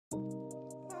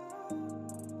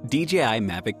DJI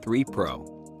Mavic 3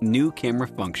 Pro, new camera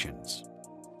functions.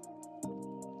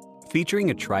 Featuring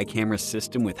a tri-camera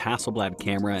system with Hasselblad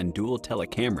camera and dual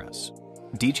telecameras,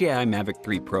 DJI Mavic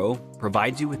 3 Pro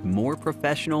provides you with more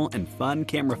professional and fun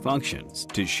camera functions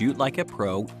to shoot like a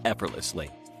pro effortlessly.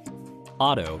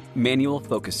 Auto manual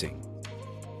focusing.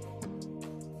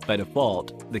 By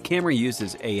default, the camera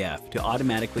uses AF to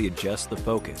automatically adjust the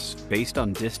focus based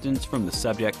on distance from the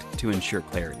subject to ensure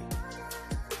clarity.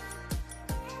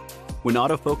 When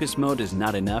autofocus mode is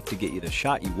not enough to get you the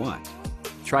shot you want,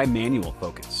 try manual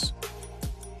focus.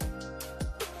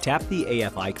 Tap the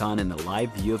AF icon in the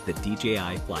live view of the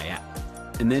DJI Fly app,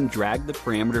 and then drag the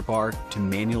parameter bar to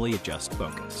manually adjust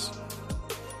focus.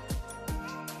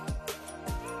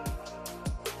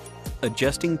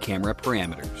 Adjusting camera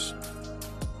parameters.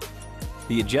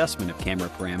 The adjustment of camera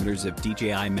parameters of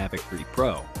DJI Mavic 3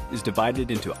 Pro is divided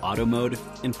into Auto Mode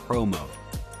and Pro Mode.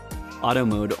 Auto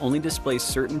Mode only displays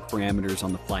certain parameters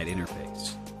on the flight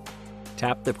interface.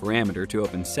 Tap the parameter to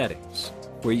open Settings,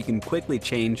 where you can quickly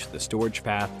change the storage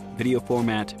path, video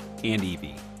format, and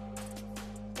EV.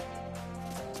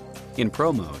 In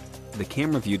Pro Mode, the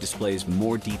camera view displays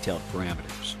more detailed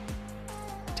parameters.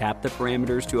 Tap the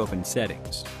parameters to open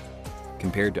Settings.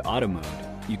 Compared to Auto Mode,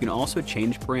 you can also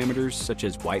change parameters such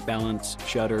as white balance,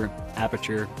 shutter,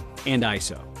 aperture, and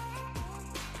ISO.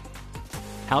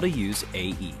 How to use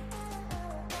AE.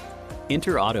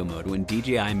 Enter Auto Mode when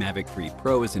DJI Mavic 3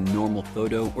 Pro is in normal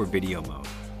photo or video mode.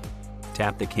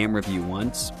 Tap the camera view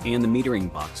once and the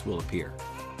metering box will appear.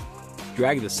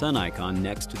 Drag the sun icon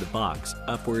next to the box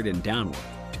upward and downward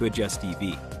to adjust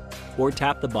EV, or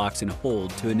tap the box and hold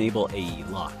to enable AE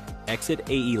lock. Exit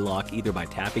AE lock either by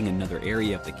tapping another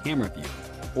area of the camera view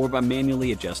or by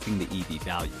manually adjusting the EV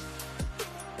value.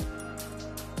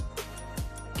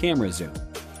 Camera zoom.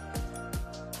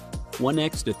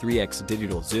 1x to 3x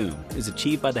digital zoom is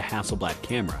achieved by the Hasselblad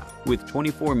camera with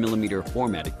 24mm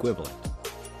format equivalent.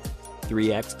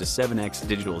 3x to 7x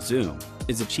digital zoom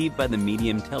is achieved by the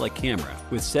medium telecamera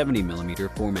with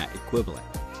 70mm format equivalent.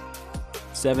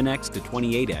 7x to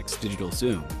 28x digital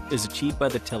zoom is achieved by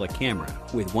the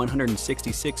telecamera with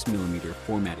 166mm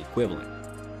format equivalent.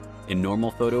 In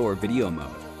normal photo or video mode,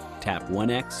 tap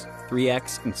 1x,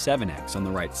 3x, and 7x on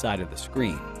the right side of the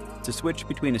screen to switch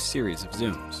between a series of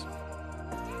zooms.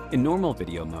 In normal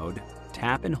video mode,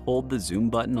 tap and hold the zoom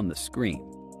button on the screen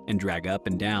and drag up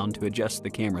and down to adjust the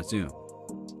camera zoom.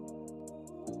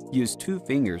 Use 2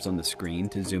 fingers on the screen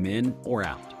to zoom in or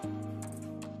out.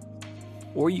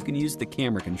 Or you can use the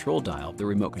camera control dial of the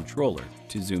remote controller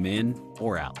to zoom in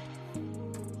or out.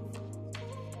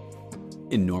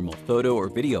 In normal photo or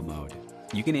video mode,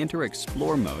 you can enter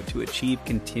Explore mode to achieve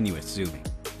continuous zooming.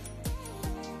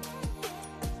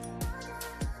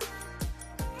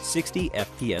 60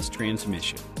 FPS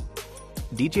transmission.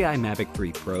 DJI Mavic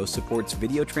 3 Pro supports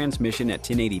video transmission at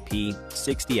 1080p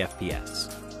 60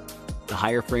 FPS. The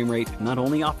higher frame rate not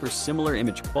only offers similar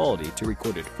image quality to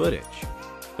recorded footage,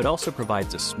 but also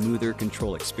provides a smoother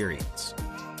control experience.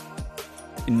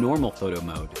 In normal photo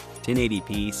mode,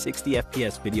 1080p 60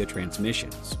 FPS video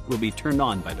transmissions will be turned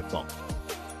on by default.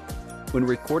 When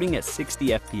recording at 60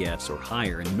 FPS or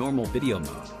higher in normal video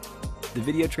mode, the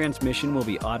video transmission will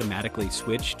be automatically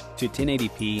switched to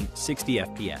 1080p 60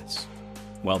 FPS,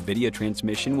 while video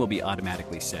transmission will be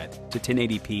automatically set to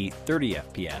 1080p 30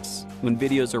 FPS when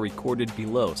videos are recorded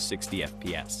below 60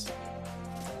 FPS.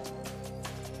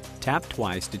 Tap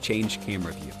twice to change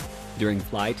camera view. During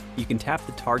flight, you can tap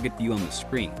the target view on the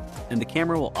screen, and the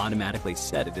camera will automatically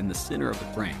set it in the center of the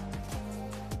frame.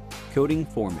 Coding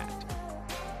format.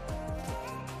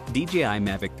 DJI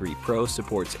Mavic 3 Pro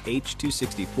supports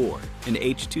H.264 and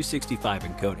H.265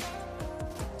 encoding.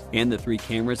 And the 3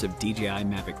 cameras of DJI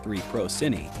Mavic 3 Pro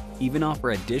Cine even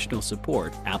offer additional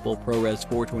support Apple ProRes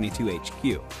 422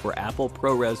 HQ for Apple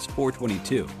ProRes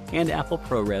 422 and Apple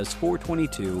ProRes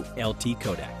 422 LT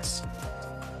codecs.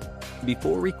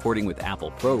 Before recording with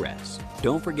Apple ProRes,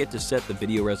 don't forget to set the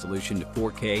video resolution to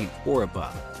 4K or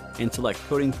above and select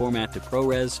coding format to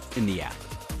ProRes in the app.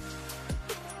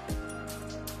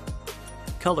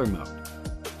 Color mode.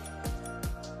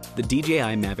 The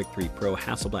DJI Mavic 3 Pro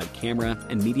Hasselblad camera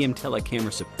and medium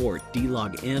telecamera support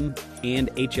D-Log-M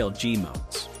and HLG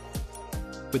modes.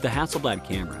 With the Hasselblad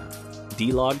camera,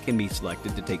 D-Log can be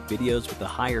selected to take videos with a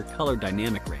higher color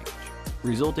dynamic range,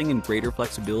 resulting in greater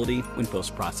flexibility when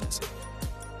post-processing.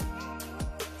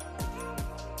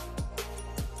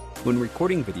 When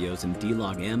recording videos in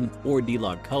D-Log-M or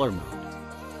D-Log color mode,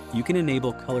 you can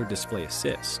enable Color Display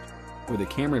Assist, where the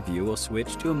camera view will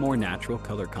switch to a more natural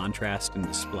color contrast and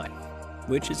display,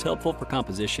 which is helpful for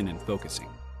composition and focusing.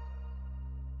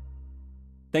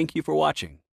 Thank you for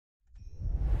watching.